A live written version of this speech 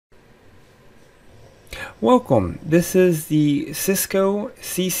Welcome. This is the Cisco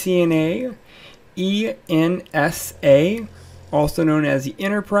CCNA ENSA, also known as the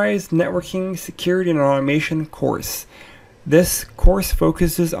Enterprise Networking Security and Automation course. This course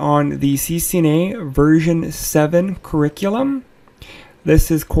focuses on the CCNA version 7 curriculum. This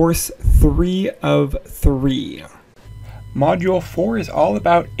is course 3 of 3. Module 4 is all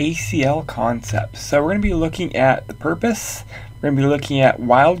about ACL concepts. So we're going to be looking at the purpose, we're going to be looking at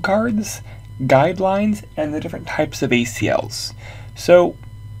wildcards, guidelines, and the different types of ACLs. So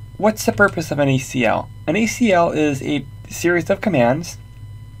what's the purpose of an ACL? An ACL is a series of commands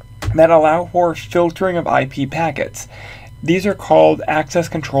that allow for filtering of IP packets. These are called access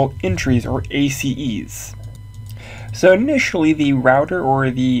control entries, or ACEs. So initially the router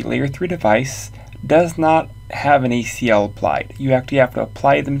or the layer 3 device does not have an ACL applied. You actually have to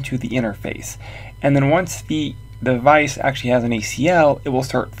apply them to the interface. And then once the device actually has an ACL, it will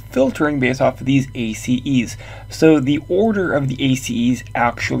start filtering based off of these ACEs. So the order of the ACEs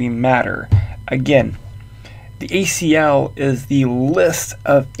actually matter. Again, the ACL is the list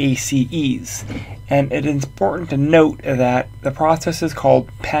of ACEs, and it is important to note that the process is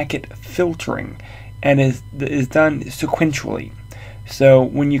called packet filtering and is done sequentially. So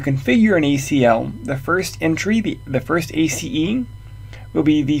when you configure an ACL, the first entry, the first ACE, will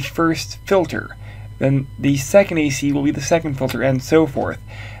be the first filter. Then the second ACE will be the second filter, and so forth.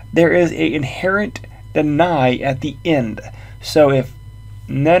 There is an inherent deny at the end. So if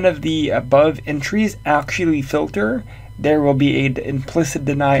none of the above entries actually filter, there will be an implicit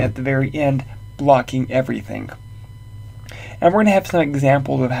deny at the very end, blocking everything. And we're going to have some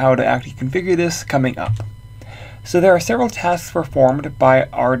examples of how to actually configure this coming up. So there are several tasks performed by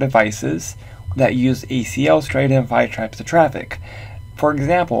our devices that use ACLs to identify types of traffic. For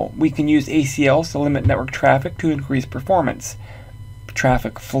example, we can use ACLs to limit network traffic to increase performance,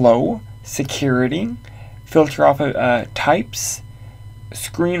 traffic flow, security, filter off of types,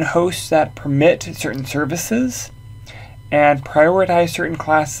 screen hosts that permit certain services, and prioritize certain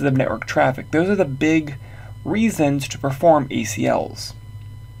classes of network traffic. Those are the big reasons to perform ACLs.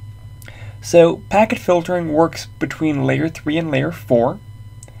 So packet filtering works between layer 3 and layer 4.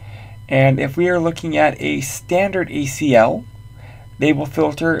 And if we are looking at a standard ACL, they will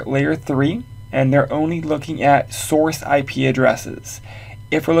filter layer 3, and they're only looking at source IP addresses.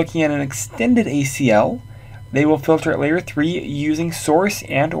 If we're looking at an extended ACL, they will filter at layer 3 using source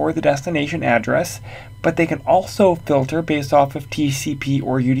and or the destination address, but they can also filter based off of TCP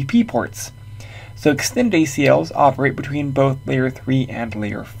or UDP ports. So extended ACLs operate between both layer 3 and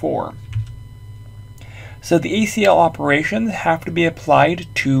layer 4. So the ACL operations have to be applied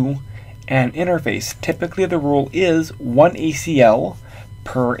to an interface. Typically the rule is one ACL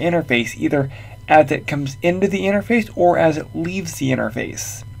per interface, either as it comes into the interface or as it leaves the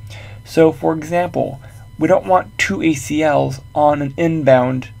interface. So for example, we don't want two ACLs on an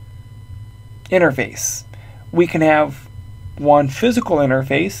inbound interface. We can have one physical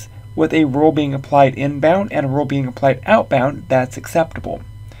interface with a rule being applied inbound and a rule being applied outbound. That's acceptable.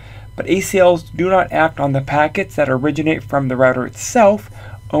 But ACLs do not act on the packets that originate from the router itself,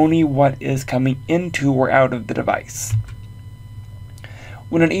 only what is coming into or out of the device.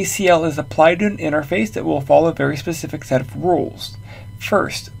 When an ACL is applied to an interface, it will follow a very specific set of rules.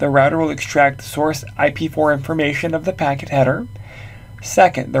 First, the router will extract the source IP4 information of the packet header.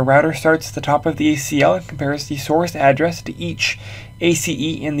 Second, the router starts at the top of the ACL and compares the source address to each ACE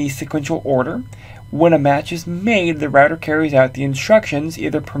in the sequential order. When a match is made, the router carries out the instructions,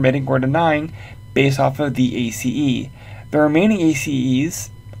 either permitting or denying, based off of the ACE. The remaining ACEs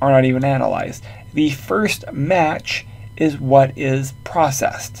are not even analyzed. The first match is what is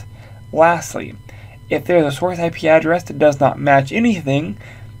processed. Lastly, if there is a source IP address that does not match anything,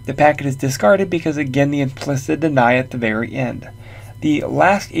 the packet is discarded because, again, the implicit deny at the very end. The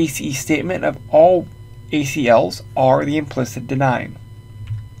last ACE statement of all ACLs are the implicit deny.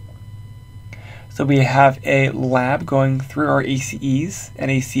 So we have a lab going through our ACEs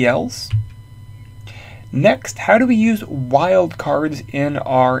and ACLs. Next, how do we use wildcards in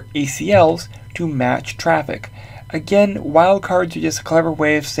our ACLs to match traffic? Again, wildcards are just a clever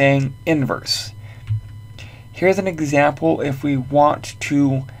way of saying inverse. Here's an example if we want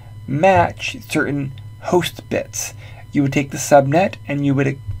to match certain host bits. You would take the subnet and you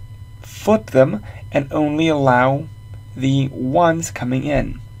would flip them and only allow the ones coming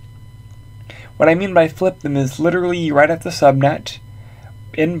in. What I mean by flip them is literally you write out the subnet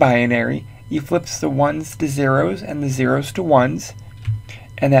in binary, you flip the ones to zeros and the zeros to ones,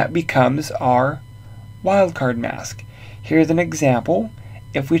 and that becomes our wildcard mask. Here's an example.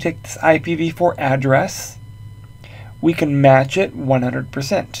 If we take this IPv4 address, we can match it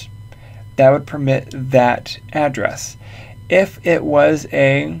 100%. that would permit that address. If it was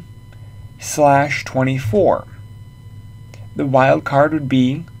a /24, the wildcard would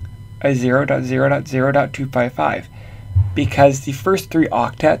be a 0.0.0.255. Because the first 3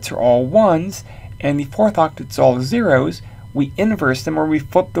 octets are all 1s and the 4th octet's all 0s, we inverse them, or we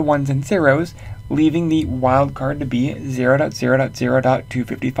flip the 1s and 0s, leaving the wildcard to be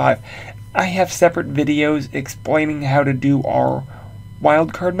 0.0.0.255. I have separate videos explaining how to do our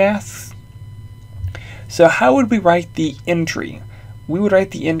wildcard masks. So how would we write the entry? We would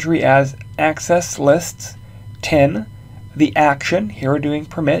write the entry as access lists 10, the action, here we're doing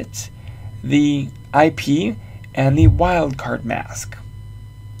permits, the IP, and the wildcard mask.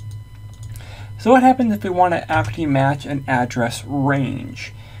 So what happens if we want to actually match an address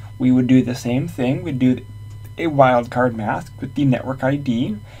range? We would do the same thing. We'd do a wildcard mask with the network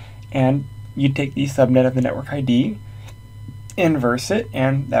ID, and you'd take the subnet of the network ID, inverse it,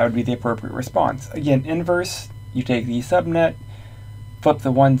 and that would be the appropriate response. Again, inverse, you take the subnet, flip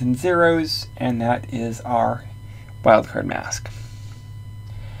the 1s and 0s, and that is our wildcard mask.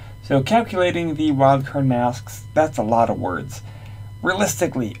 So calculating the wildcard masks, that's a lot of words.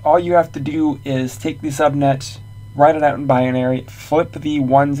 Realistically, all you have to do is take the subnet, write it out in binary, flip the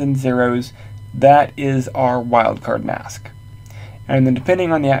 1s and 0s, that is our wildcard mask. And then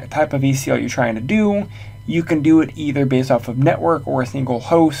depending on the type of ACL you're trying to do, you can do it either based off of network or a single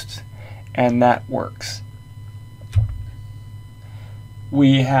host, and that works.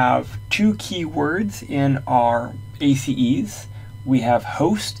 We have 2 keywords in our ACEs. We have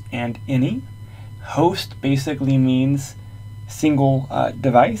host and any. Host basically means single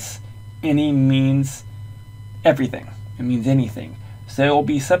device. Any means everything. It means anything. So it will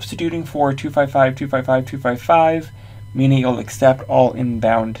be substituting for 255, 255, 255, meaning it will accept all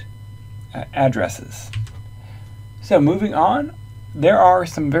inbound addresses. So moving on, there are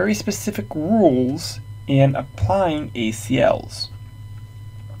some very specific rules in applying ACLs.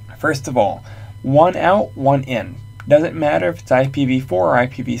 First of all, 1 out, 1 in. Doesn't matter if it's IPv4 or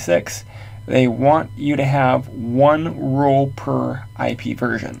IPv6, they want you to have 1 rule per IP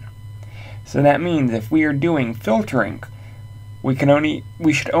version. So that means if we are doing filtering, we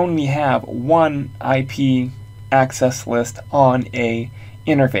should only have 1 IP access list on a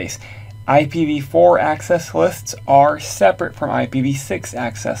interface. IPv4 access lists are separate from IPv6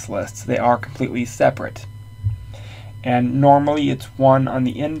 access lists. They are completely separate. And normally it's 1 on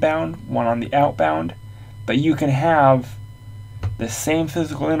the inbound, 1 on the outbound, but you can have the same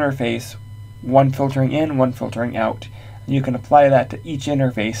physical interface, 1 filtering in, 1 filtering out. And you can apply that to each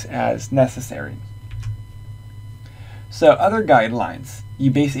interface as necessary. So other guidelines.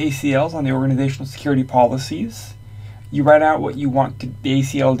 You base ACLs on the organizational security policies. You write out what you want the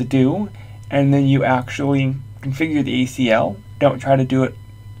ACL to do, and then you actually configure the ACL. Don't try to do it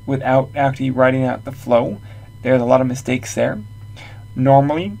without actually writing out the flow. There's a lot of mistakes there.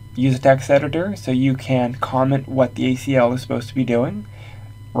 Normally, use a text editor so you can comment what the ACL is supposed to be doing.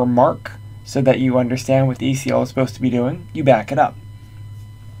 Remark so that you understand what the ACL is supposed to be doing. You back it up.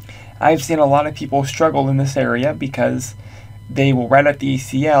 I've seen a lot of people struggle in this area because they will write out the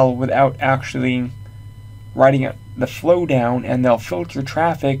ACL without actually writing out the flow down, and they'll filter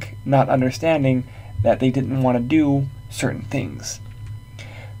traffic not understanding that they didn't want to do certain things.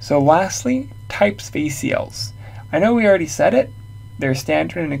 So lastly, types of ACLs. I know we already said it. They're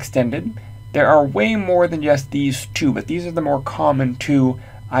standard and extended. There are way more than just these 2, but these are the more common 2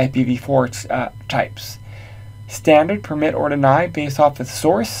 IPv4 types. Standard, permit or deny based off the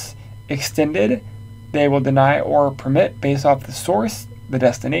source. Extended, they will deny or permit based off the source, the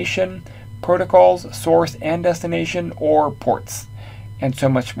destination, protocols, source and destination, or ports, and so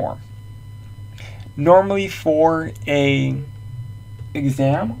much more. Normally for a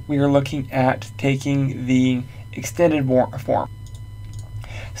exam, we are looking at taking the extended form.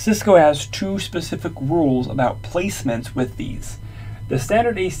 Cisco has 2 specific rules about placements with these. The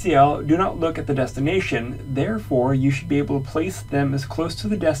standard ACL do not look at the destination, therefore you should be able to place them as close to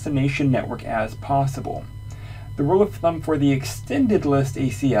the destination network as possible. The rule of thumb for the extended list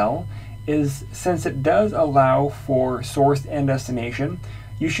ACL is, since it does allow for source and destination,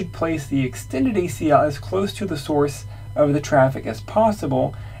 you should place the extended ACL as close to the source of the traffic as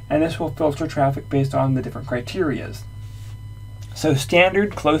possible, and this will filter traffic based on the different criterias. So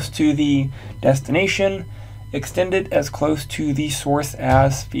standard, close to the destination, extended as close to the source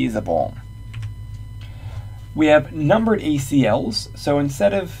as feasible. We have numbered ACLs, so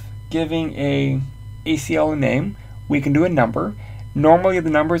instead of giving a ACL a name, we can do a number. Normally the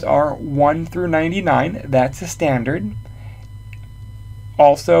numbers are 1 through 99, that's a standard.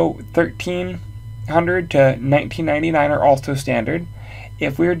 Also 1300 to 1999 are also standard.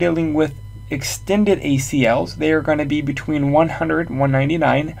 If we're dealing with extended ACLs, they are going to be between 100 and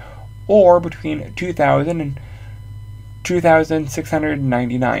 199, or between 2,000 and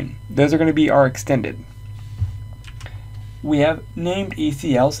 2,699. Those are going to be our extended. We have named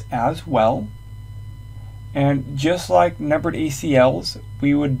ACLs as well, and just like numbered ACLs,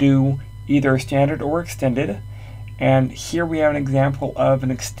 we would do either standard or extended. And here we have an example of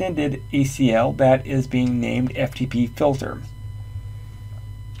an extended ACL that is being named FTP filter.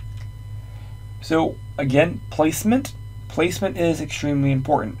 So again, placement. Placement is extremely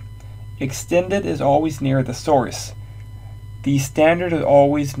important. Extended is always near the source. The standard is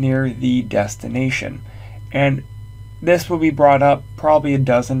always near the destination. And this will be brought up probably a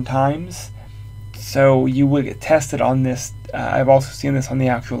dozen times. So you will get tested on this. I've also seen this on the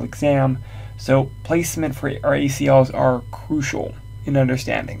actual exam. So placement for our ACLs are crucial in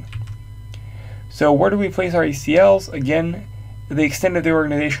understanding. So where do we place our ACLs? Again, the extent of the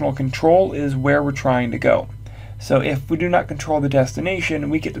organizational control is where we're trying to go. So if we do not control the destination,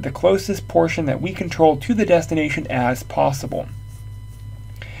 we get to the closest portion that we control to the destination as possible.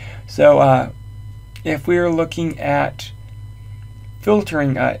 So if we are looking at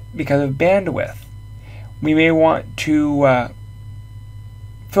filtering because of bandwidth, we may want to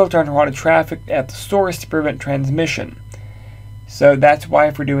filter on a lot of traffic at the source to prevent transmission. So that's why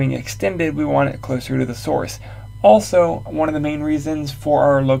if we're doing extended, we want it closer to the source. Also, one of the main reasons for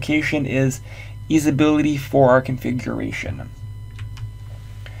our location is usability for our configuration.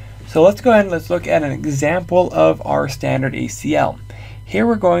 So let's go ahead and let's look at an example of our standard ACL. Here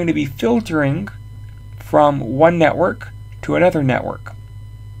we're going to be filtering from one network to another network.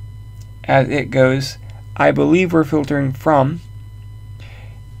 As it goes, I believe we're filtering from.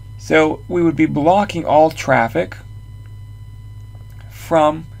 So we would be blocking all traffic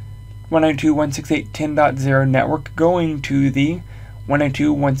from 192.168.10.0 network going to the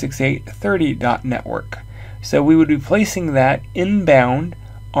 192.168.30 network. So we would be placing that inbound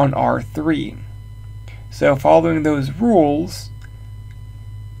on R3. So following those rules,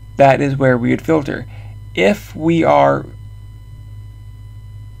 that is where we would filter. If we are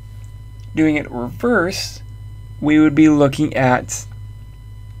doing it reverse, we would be looking at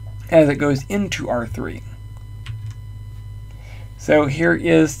as it goes into R3. So here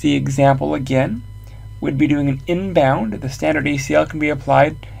is the example again. We'd be doing an inbound. The standard ACL can be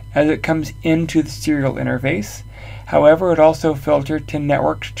applied as it comes into the serial interface. However, it also filtered to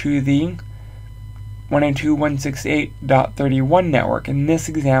network to the 192.168.31 network. In this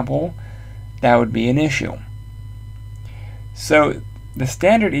example, that would be an issue. So the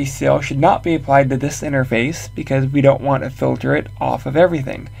standard ACL should not be applied to this interface because we don't want to filter it off of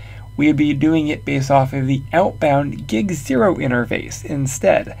everything. We would be doing it based off of the outbound gig 0 interface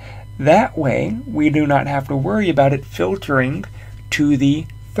instead. That way, we do not have to worry about it filtering to the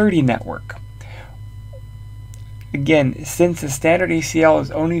 30 network. Again, since the standard ACL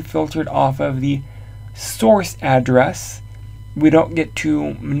is only filtered off of the source address, we don't get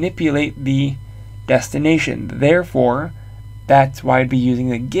to manipulate the destination. Therefore, that's why I'd be using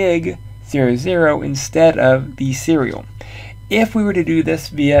the gig 00 instead of the serial. If we were to do this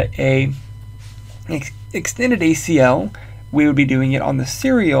via a extended ACL, we would be doing it on the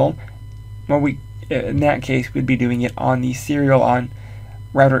serial. Well, in that case, we'd be doing it on the serial on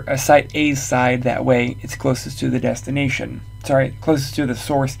router site A's side. That way, it's closest to the destination. Sorry, closest to the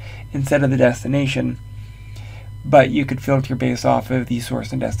source instead of the destination. But you could filter based off of the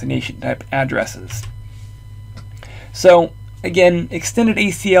source and destination type addresses. So again, extended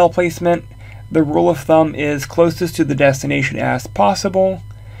ACL placement. The rule of thumb is closest to the destination as possible,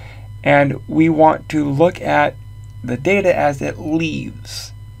 and we want to look at the data as it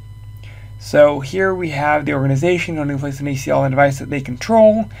leaves. So here we have the organization only place an ACL on a device that they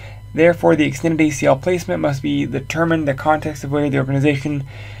control. Therefore, the extended ACL placement must be determined in the context of where the organization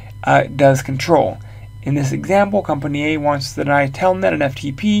does control. In this example, Company A wants to deny Telnet and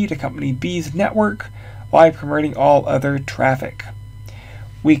FTP to Company B's network while converting all other traffic.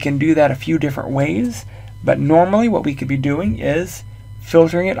 We can do that a few different ways, but normally what we could be doing is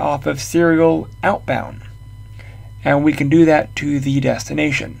filtering it off of serial outbound, and we can do that to the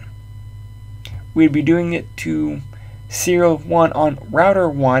destination. We'd be doing it to serial 1 on router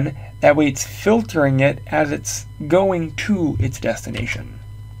 1, that way it's filtering it as it's going to its destination.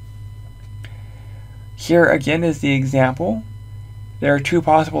 Here again is the example. There are two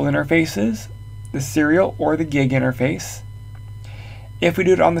possible interfaces, the serial or the gig interface. If we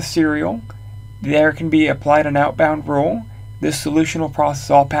do it on the serial, there can be applied an outbound rule. This solution will process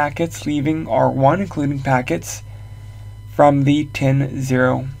all packets leaving R1, including packets from the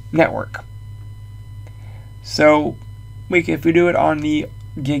 10.0 network. So if we do it on the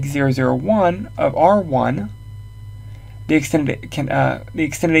gig 001 of R1, the extended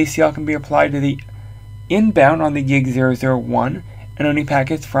ACL can be applied to the inbound on the gig 001, and only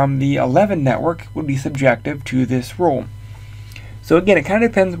packets from the 11 network would be subjective to this rule. So again, it kind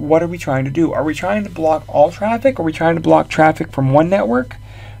of depends, what are we trying to do? Are we trying to block all traffic, or are we trying to block traffic from one network?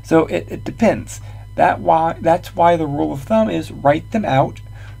 So it depends. That's why the rule of thumb is write them out,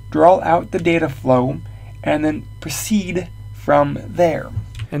 draw out the data flow, and then proceed from there.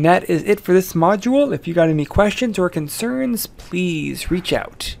 And that is it for this module. If you got any questions or concerns, please reach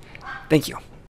out. Thank you.